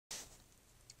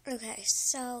Okay,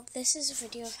 so this is a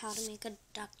video of how to make a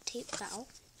duct tape bow,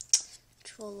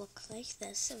 which will look like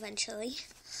this eventually.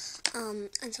 And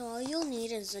so all you'll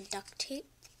need is a duct tape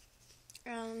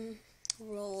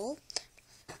roll.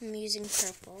 I'm using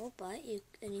purple, but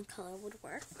any color would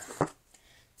work.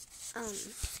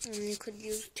 And you could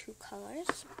use two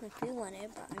colors if you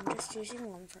wanted, but I'm just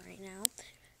using one for right now.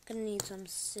 Gonna need some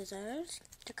scissors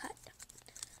to cut.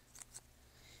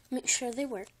 Make sure they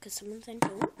work, because some of them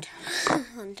don't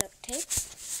on duct tape.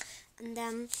 And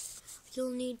then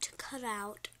you'll need to cut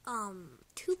out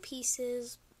 2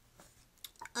 pieces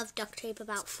of duct tape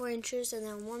about 4 inches, and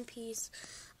then 1 piece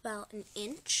about 1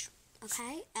 inch.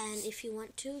 Okay, and if you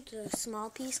want to, the small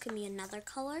piece can be another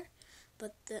color,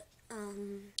 but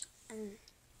and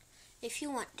if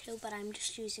you want to, but I'm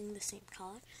just using the same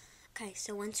color. Okay,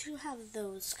 so once you have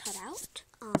those cut out,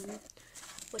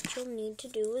 what you'll need to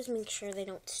do is make sure they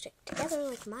don't stick together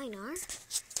like mine are.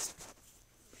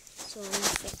 So let me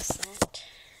fix that.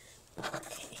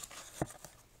 Okay.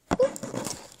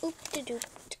 Oop-de-doop.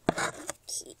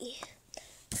 Okay.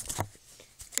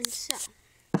 And so,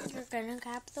 you're going to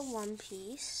grab the one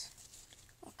piece.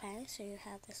 Okay, so you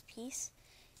have this piece.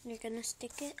 And you're going to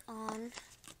stick it on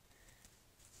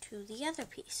to the other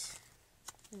piece.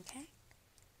 Okay?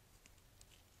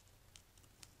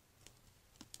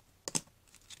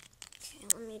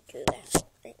 Let me do that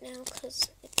right now because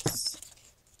it's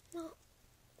not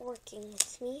working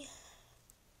with me.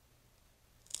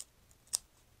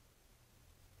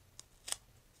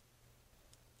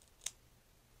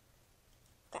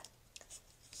 Okay,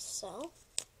 so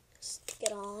stick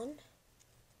it on.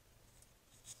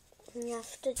 And you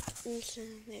have to,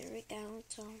 there we go,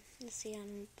 so you see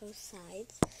on both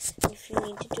sides. And if you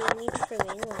need to do any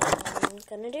trimming, like I'm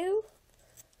gonna do,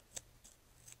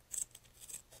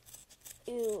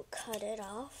 you cut it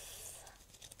off,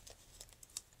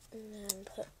 and then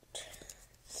put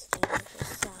this thing to the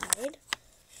side.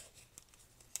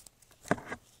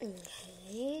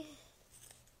 Okay.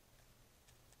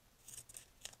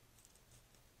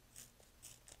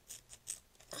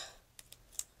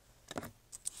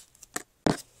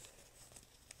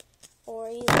 Or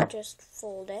you could just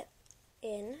fold it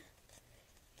in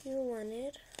if you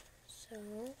wanted, so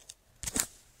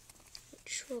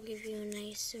which will give you a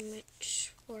nice and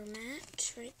rich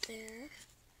format right there.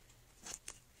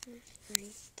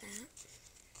 Like that.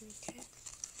 Okay.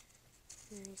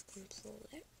 And you can fold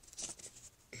it.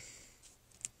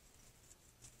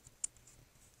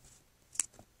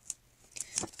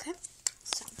 Okay.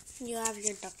 So you have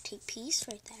your duct tape piece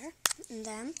right there. And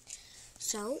then,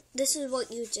 so this is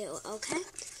what you do, okay?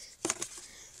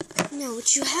 Now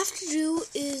what you have to do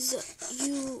is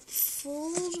you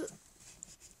fold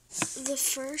the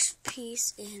first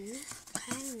piece in,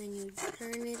 okay, and then you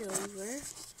turn it over,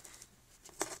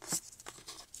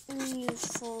 and then you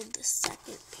fold the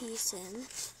second piece in,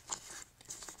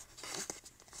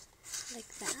 like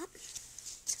that.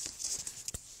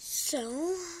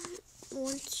 So,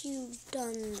 once you've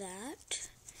done that,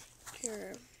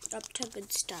 you're up to a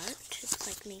good start. It's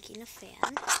like making a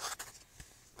fan.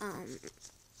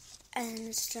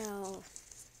 And so,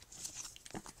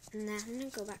 and then I'm going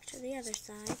to go back to the other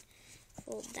side,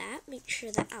 fold that, make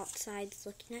sure the outside's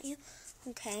looking at you.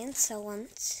 Okay, and so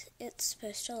once it's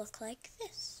supposed to look like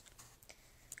this.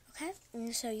 Okay,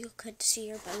 and so you could see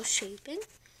your bow shaping,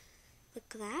 like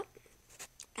that.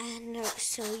 And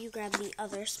so you grab the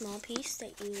other small piece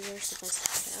that you were supposed to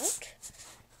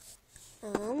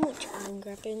cut out, which I'm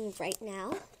grabbing right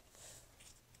now.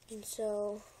 And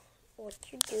so what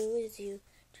you do is you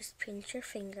just pinch your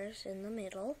fingers in the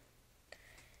middle,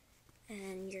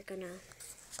 and you're gonna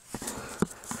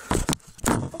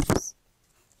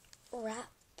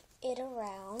wrap it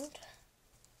around.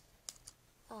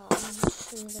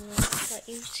 I'm gonna let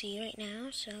you see right now.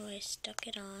 So I stuck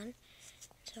it on,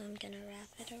 so I'm gonna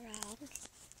wrap it around,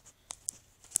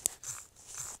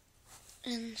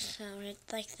 and so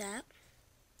it's like that.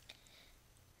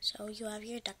 So you have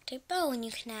your duct tape bow, and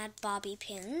you can add bobby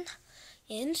pin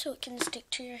in so it can stick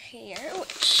to your hair,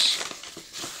 which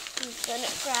I'm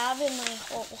gonna grab in my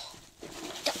whole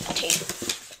duct tape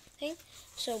thing.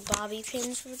 So bobby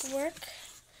pins would work.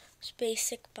 It's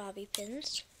basic bobby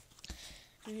pins.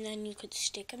 And then you could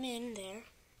stick them in there.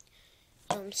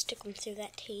 Stick them through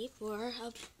that tape, or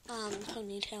a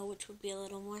ponytail, which would be a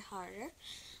little more harder.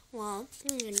 Well,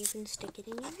 and then you can stick it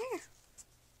in your hair.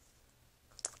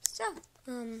 So,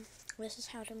 this is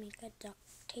how to make a duct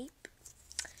tape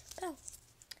bow.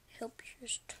 I hope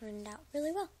yours turned out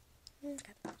really well.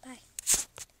 Okay, bye.